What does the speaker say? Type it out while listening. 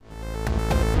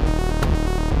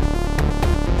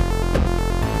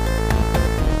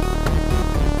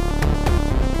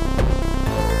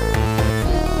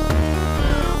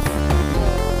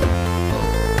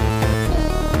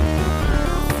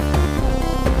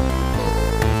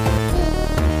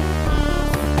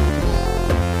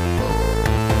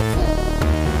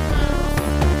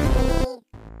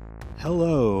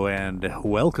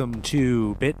welcome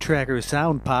to BitTracker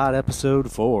SoundPod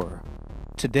episode 4.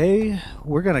 Today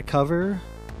we're going to cover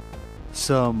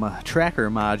some tracker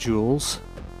modules,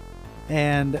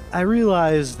 and I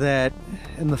realized that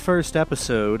in the first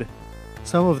episode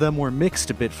some of them were mixed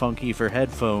a bit funky for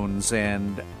headphones,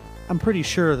 and I'm pretty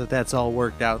sure that that's all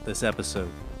worked out this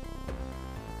episode.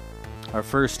 Our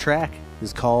first track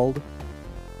is called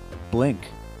Blink.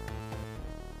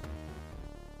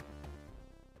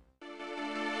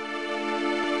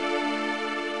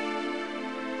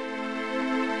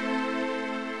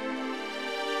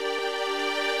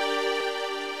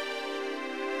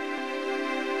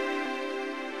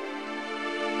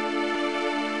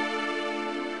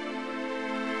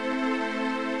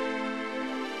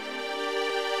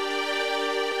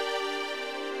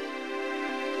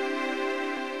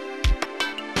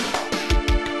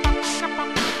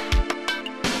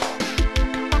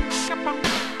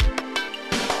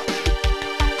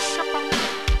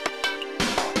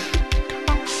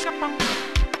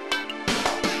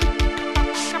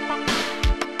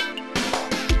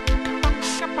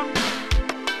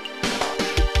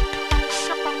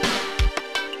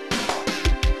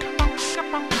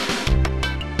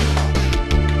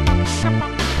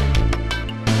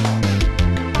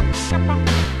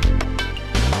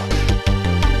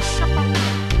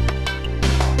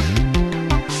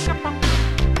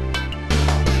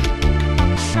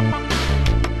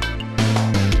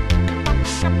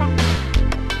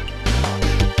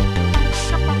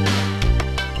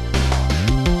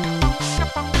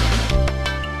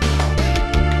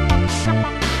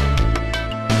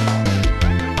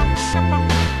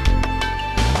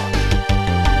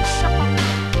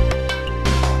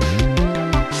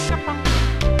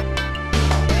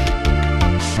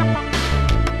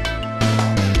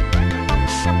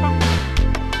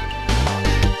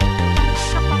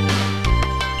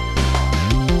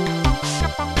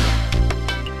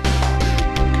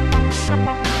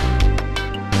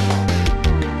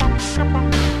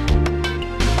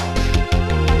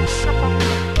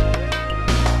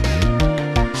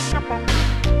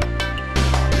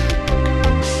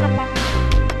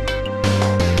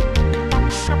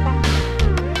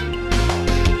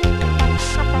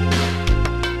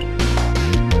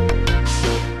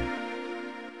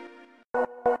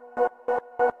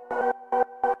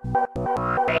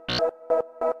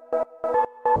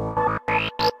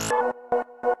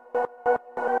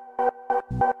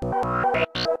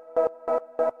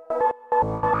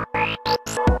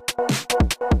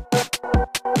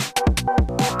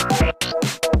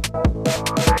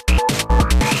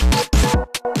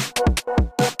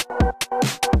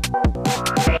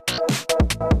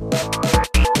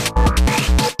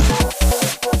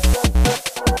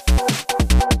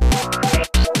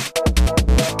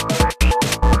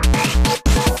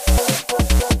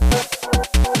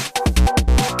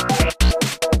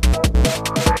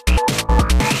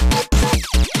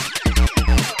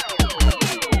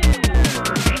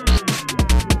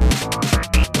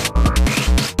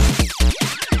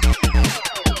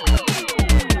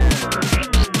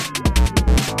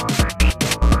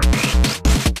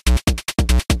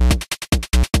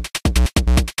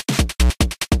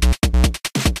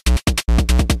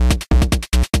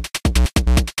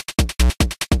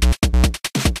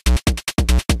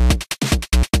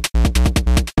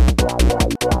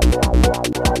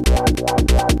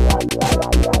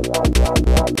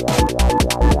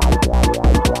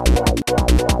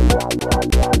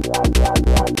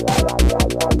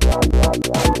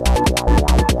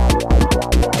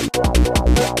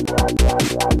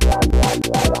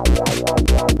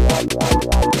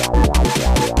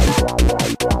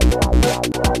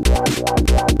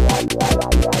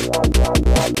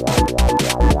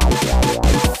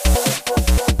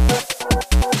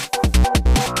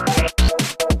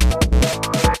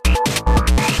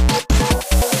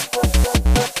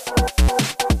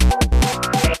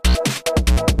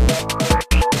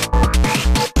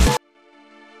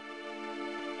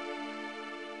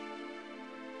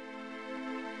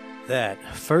 That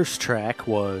first track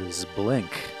was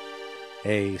Blink,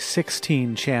 a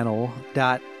 16-channel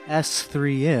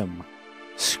 .S3M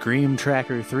Scream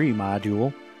Tracker 3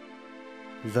 module.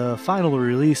 The final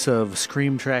release of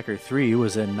Scream Tracker 3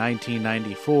 was in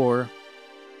 1994,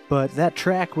 but that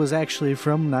track was actually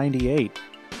from '98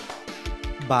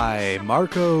 by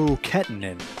Marko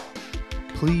Kettunen.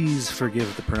 Please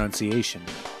forgive the pronunciation.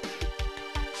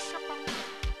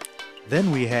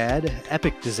 Then we had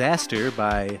Epic Disaster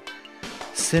by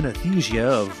Synesthesia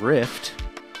of Rift,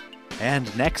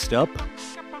 and next up,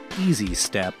 Easy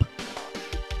Step.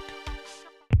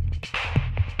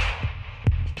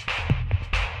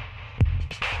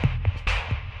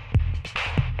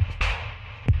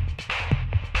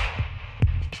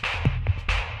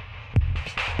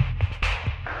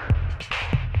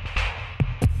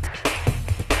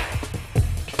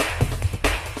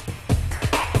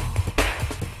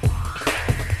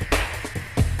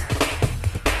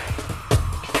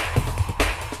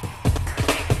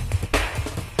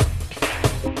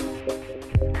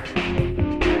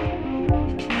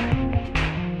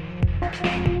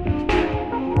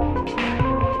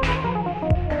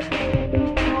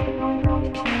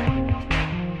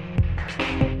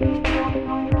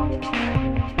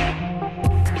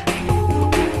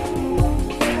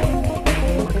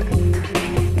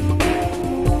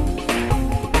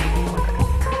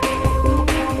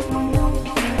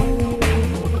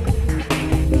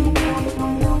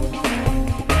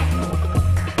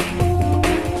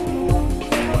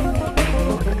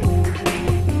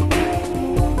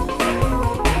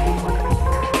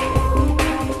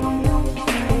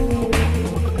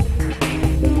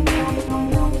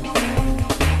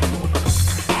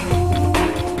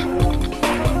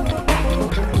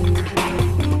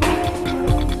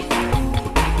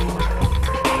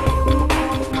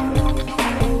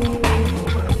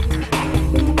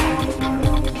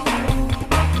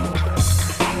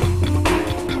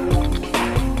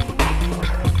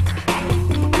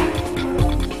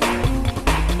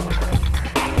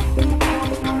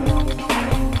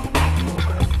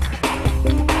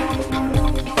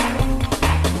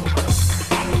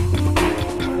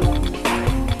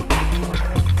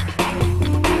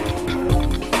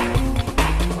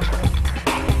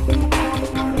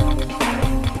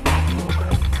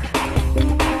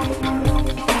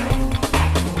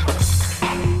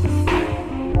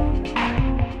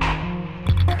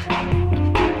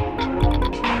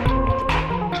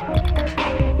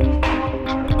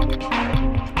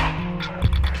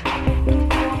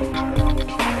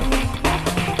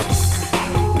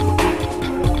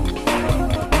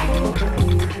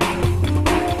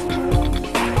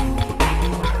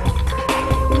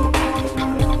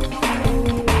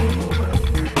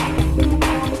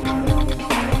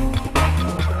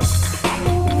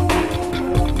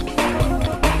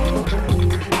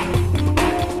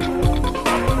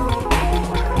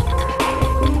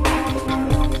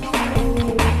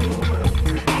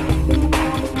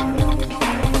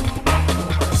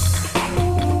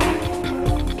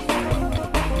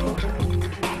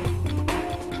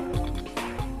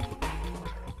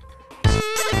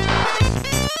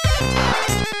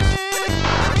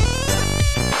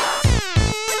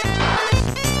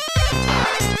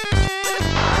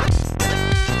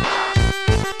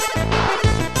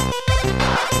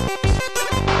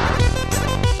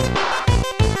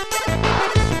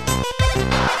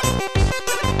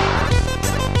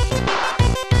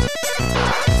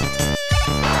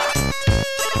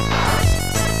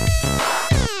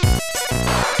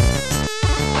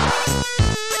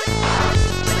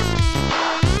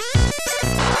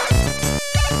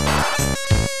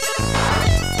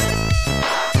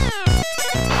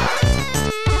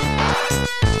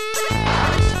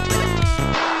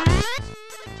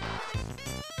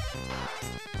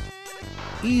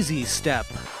 Easy Step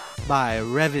by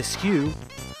Revisque,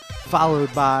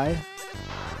 followed by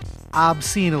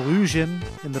Obscene Illusion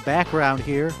in the background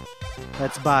here.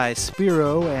 That's by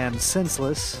Spiro and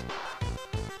Senseless.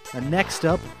 And next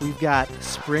up, we've got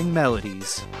Spring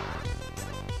Melodies.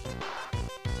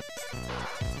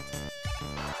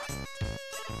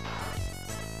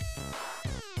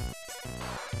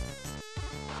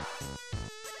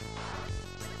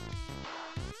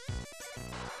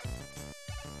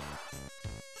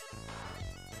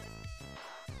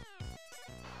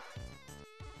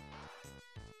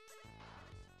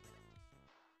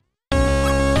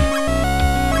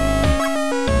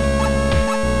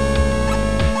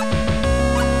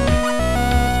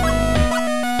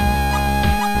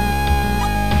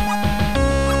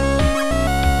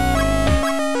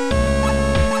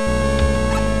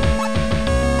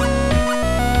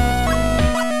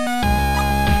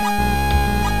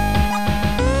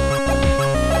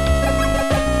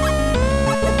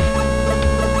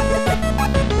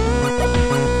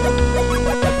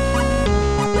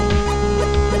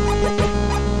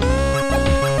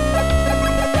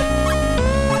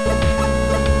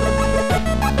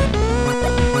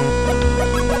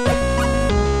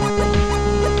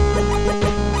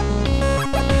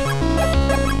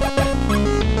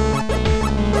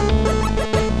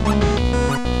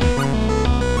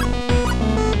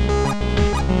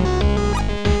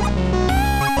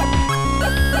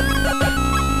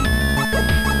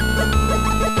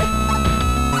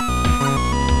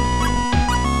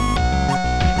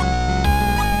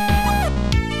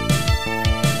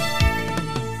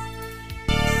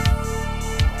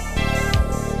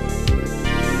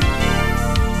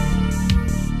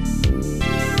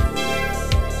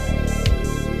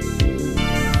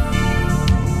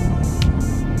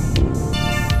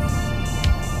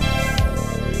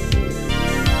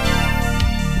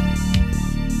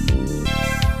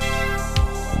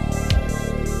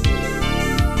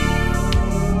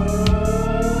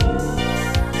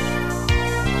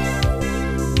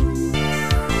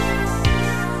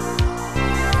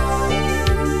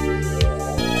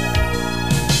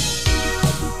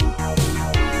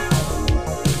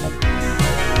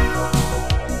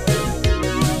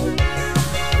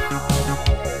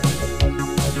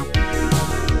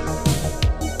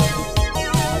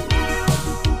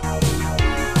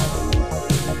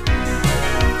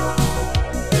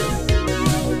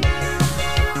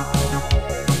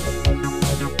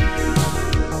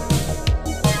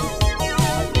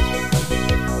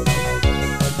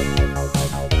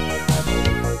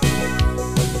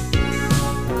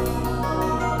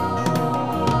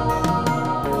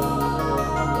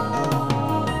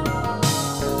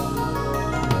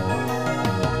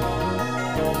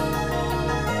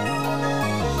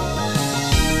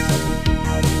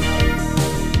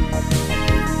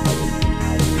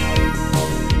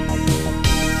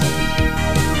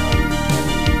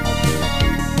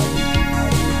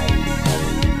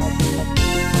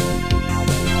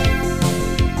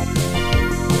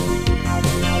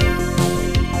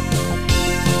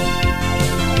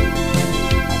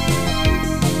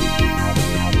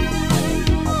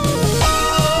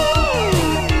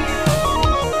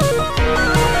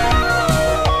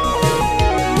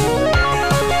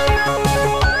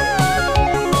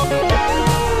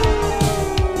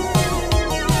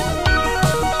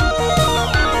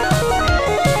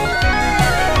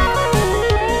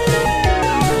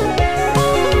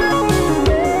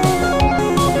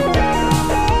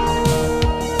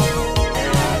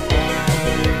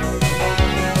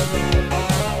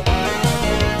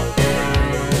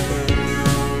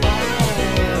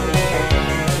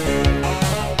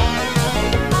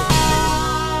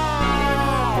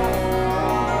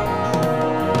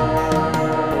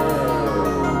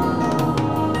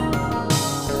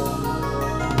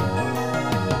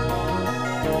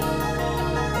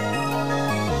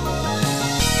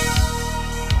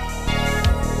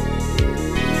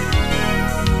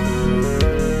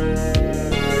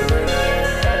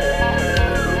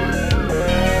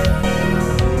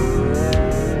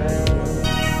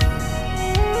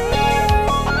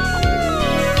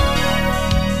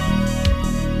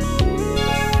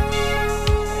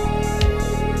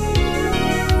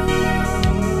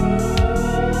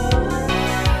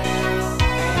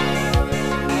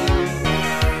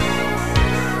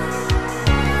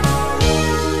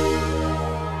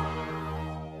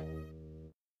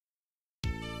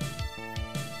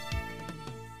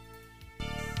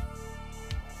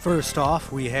 First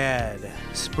off, we had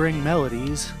Spring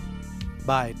Melodies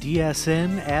by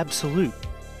DSN Absolute,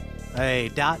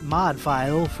 a .mod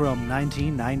file from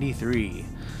 1993.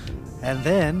 And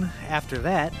then, after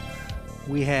that,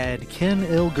 we had Ken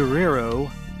Il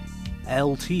Guerrero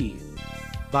LT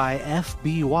by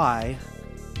FBY.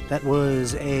 That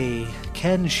was a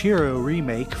Kenshiro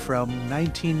remake from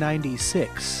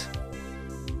 1996.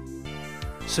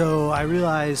 So I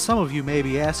realize some of you may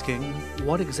be asking,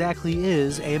 what exactly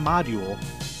is a module?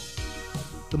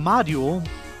 The module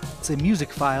is a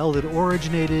music file that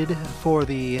originated for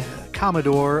the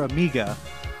Commodore Amiga.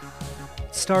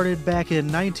 It started back in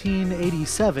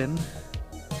 1987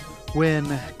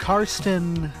 when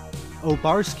Karsten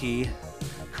Obarski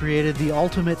created the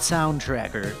Ultimate Sound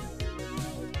Tracker.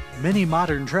 Many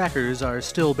modern trackers are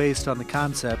still based on the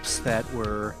concepts that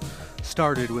were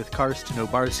started with Karsten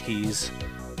Obarski's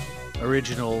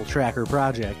original tracker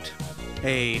project.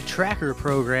 A tracker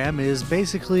program is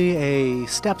basically a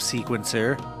step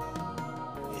sequencer.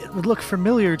 It would look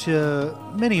familiar to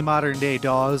many modern day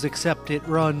DAWs, except it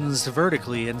runs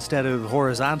vertically instead of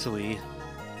horizontally.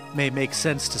 May make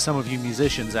sense to some of you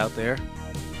musicians out there.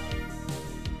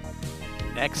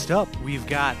 Next up, we've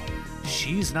got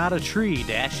She's Not a Tree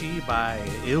Dashie by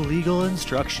Illegal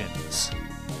Instructions.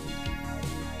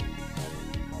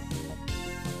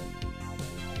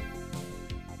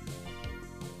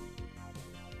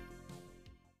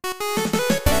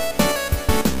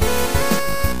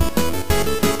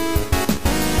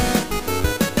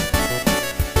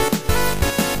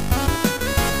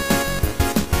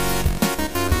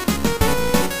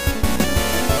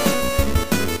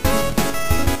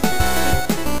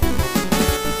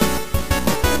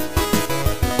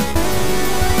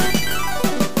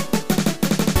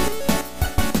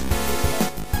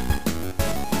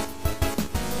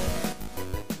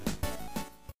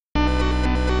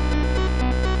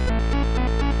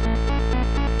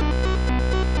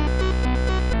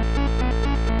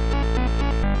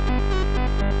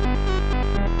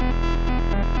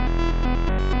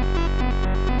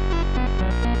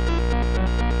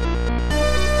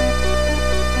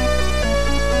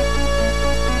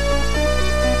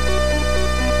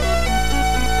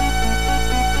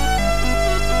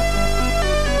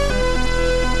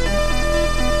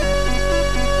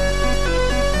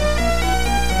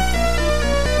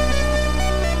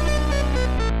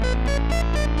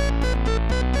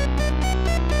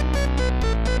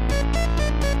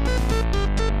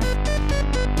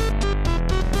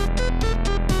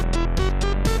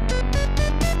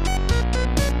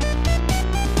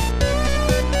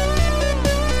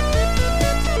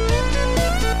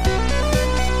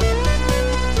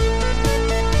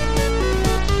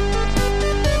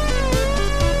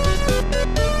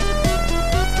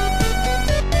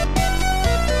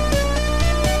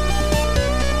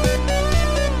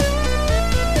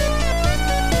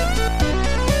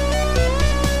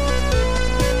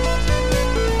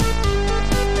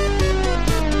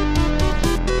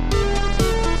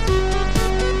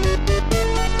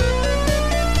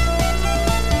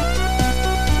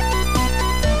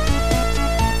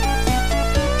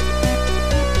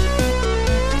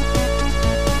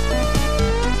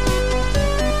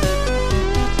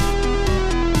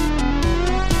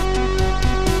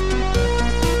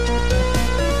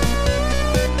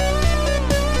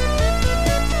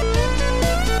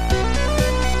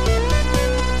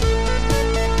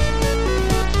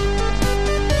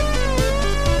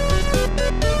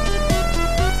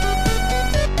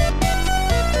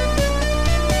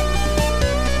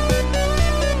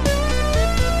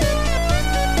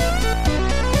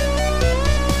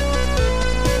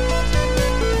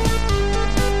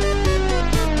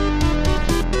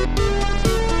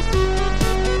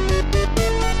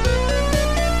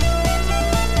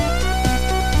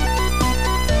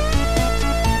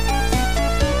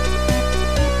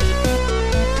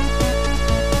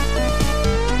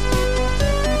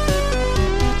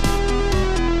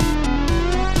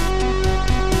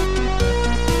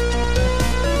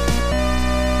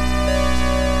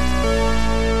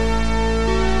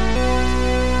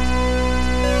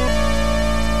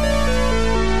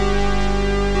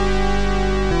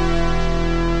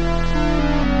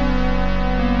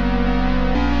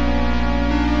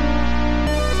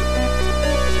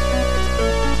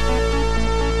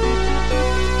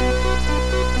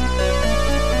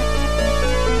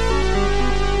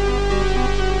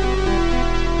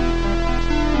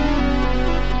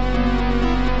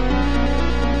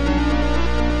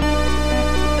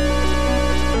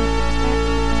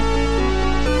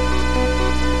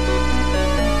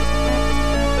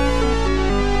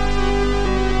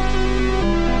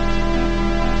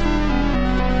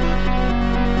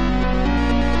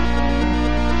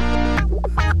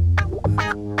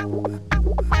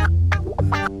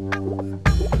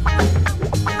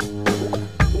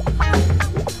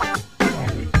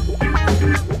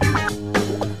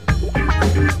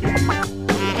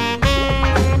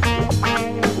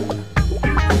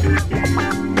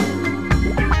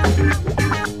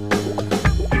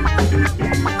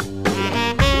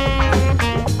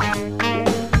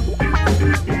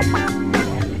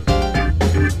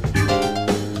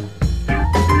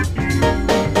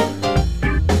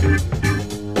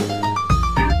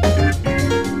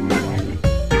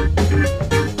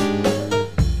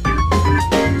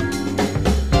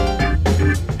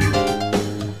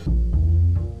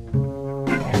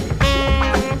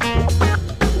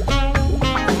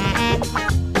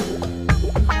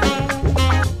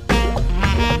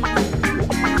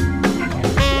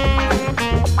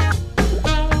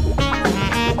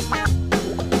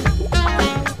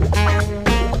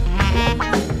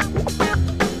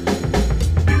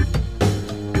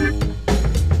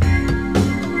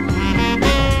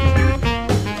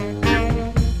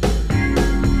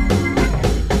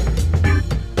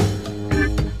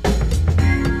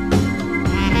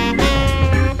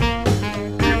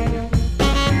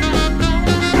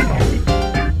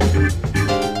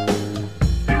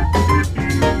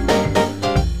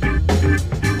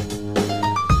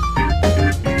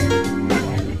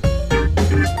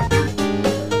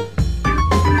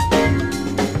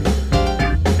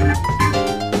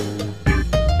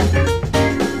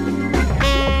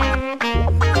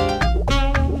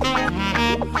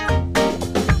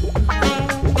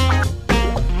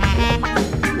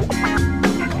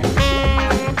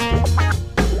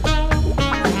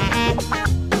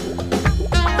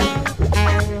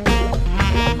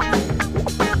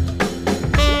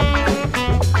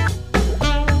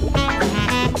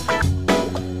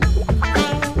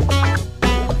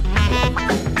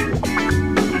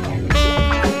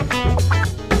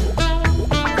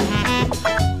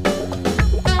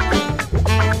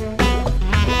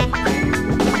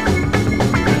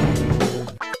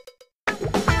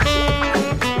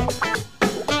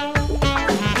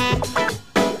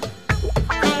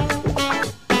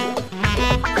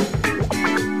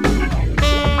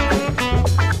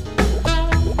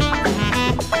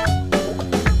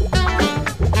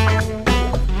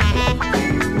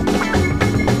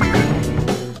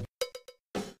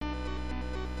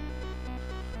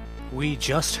 We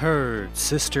just heard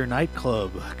Sister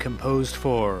Nightclub, composed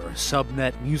for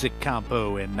Subnet Music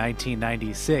Compo in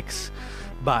 1996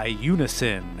 by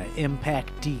Unison Impact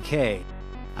DK.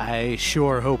 I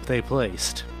sure hope they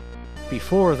placed.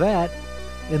 Before that,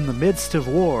 In the Midst of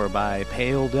War by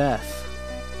Pale Death.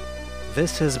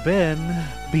 This has been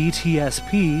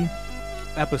BTSP,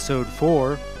 Episode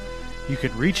 4. You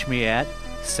can reach me at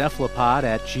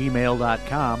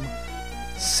cephalopod@gmail.com.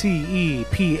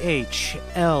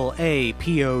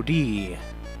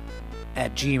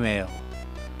 CEPHLAPOD@gmail.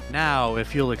 Now,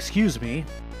 if you'll excuse me,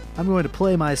 I'm going to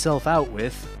play myself out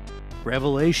with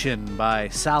Revelation by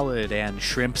Solid and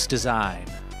Shrimp's Design.